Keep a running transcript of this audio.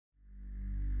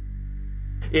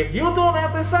If you don't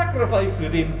have the sacrifice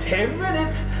within 10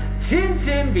 minutes, Chin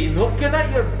Chin be knocking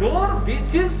at your door,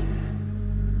 bitches.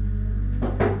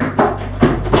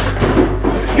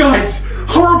 Guys,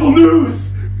 horrible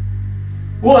news!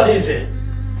 What is it?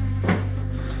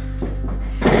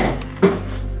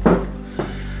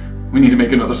 We need to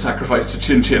make another sacrifice to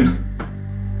Chin Chin.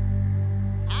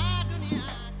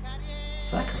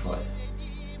 Sacrifice?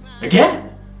 Again?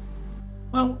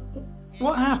 Well,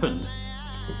 what happened?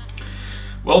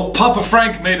 Well, Papa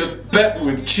Frank made a bet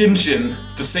with Chin Chin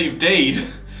to save Dade,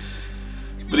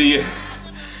 but he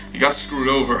got screwed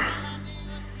over.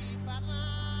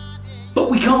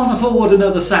 But we can't afford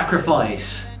another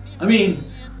sacrifice. I mean,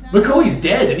 McCoy's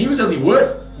dead and he was only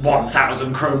worth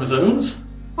 1,000 chromosomes.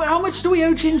 Well, how much do we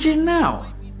owe Chin Chin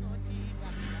now?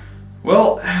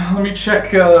 Well, let me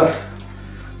check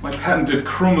my patented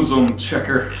chromosome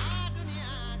checker.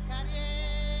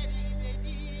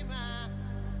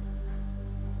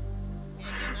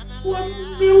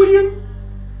 $1 million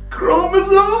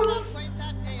chromosomes?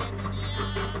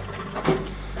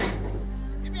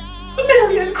 1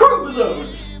 million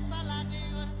chromosomes!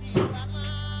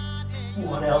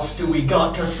 What else do we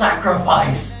got to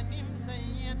sacrifice?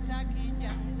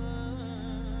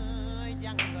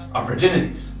 Our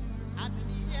virginities.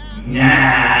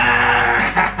 Nah.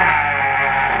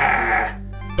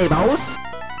 Hey, boss.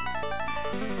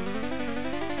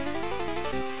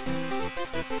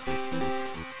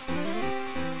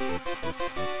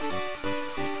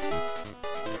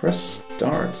 Press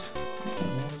start.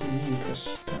 What does it mean, press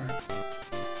start?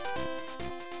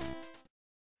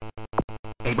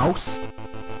 Hey, boss.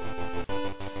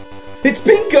 It's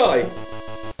Pink Guy!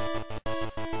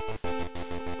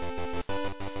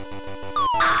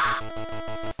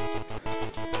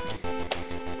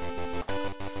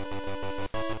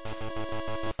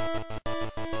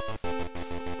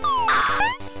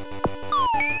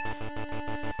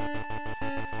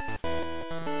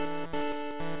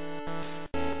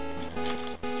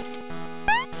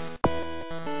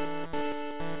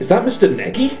 Is that Mr.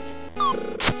 Neggy?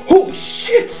 Holy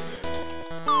shit!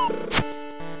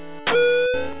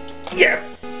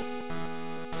 Yes!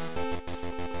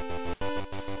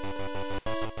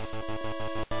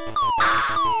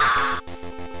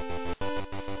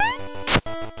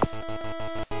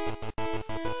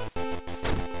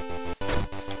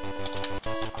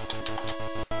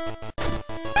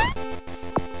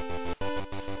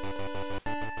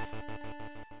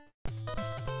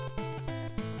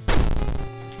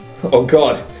 Oh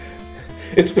god,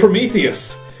 it's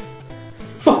Prometheus!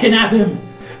 Fucking have him!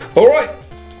 Alright!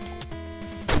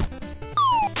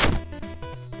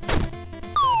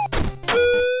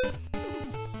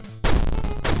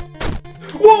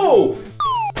 Whoa!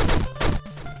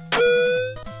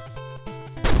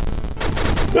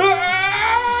 Ah!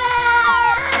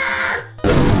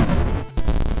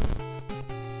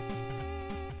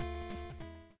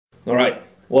 Alright,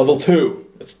 level 2.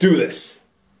 Let's do this.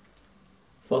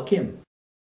 Fuck him.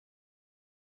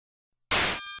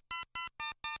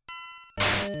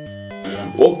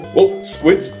 Whoa, whoa,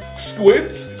 squids,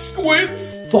 squids,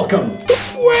 squids! Fuck him.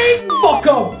 Squids! Fuck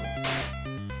him!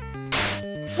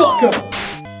 Fuck him!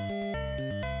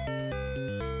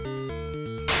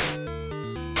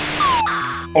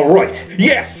 Alright,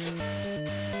 yes!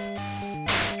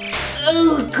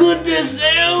 Oh goodness,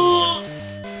 ew!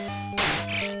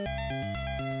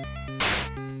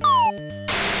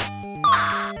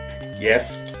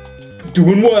 Yes,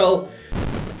 doing well.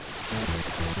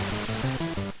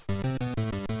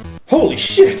 Holy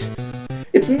shit!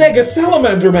 It's Nega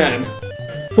Salamander Man!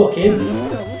 Fuck him.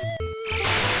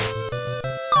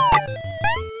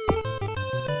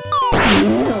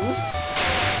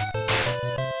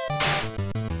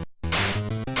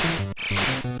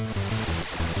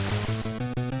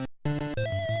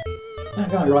 That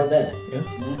guy right there. Yeah?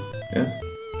 Yeah.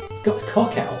 He's got his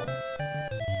cock out.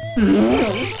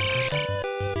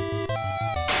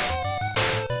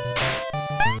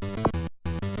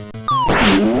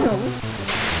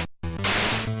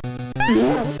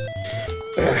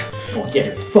 Come on, get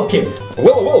him. Fuck him.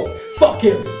 Whoa, whoa! Fuck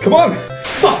him. Come on!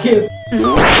 Fuck him.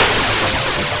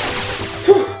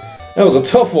 That was a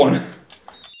tough one.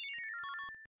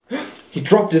 He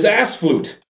dropped his ass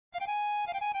flute.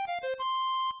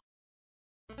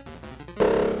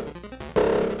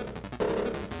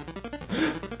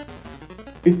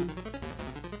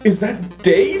 Is that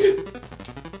Dade?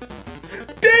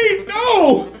 Dade,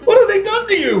 no! What have they done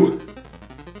to you?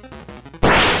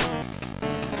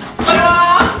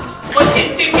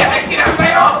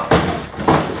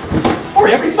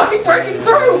 Hurry up, he's fucking breaking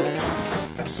through!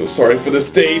 I'm so sorry for this,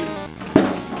 Dade.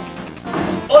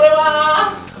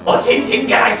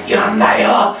 친친게라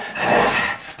시원한다요.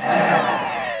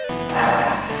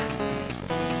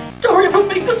 Hurry up and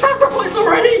make the sacrifice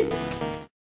already!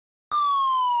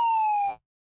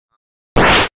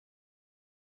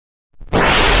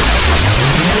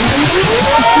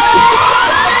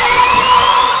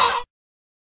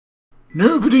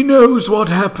 Nobody knows what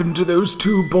happened to those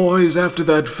two boys after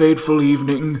that fateful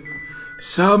evening.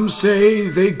 Some say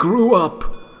they grew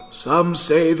up. Some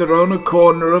say they're on a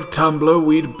corner of Tumblr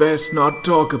we'd best not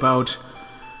talk about.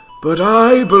 But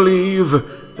I believe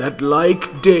that,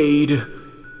 like Dade,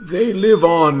 they live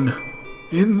on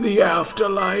in the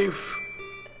afterlife.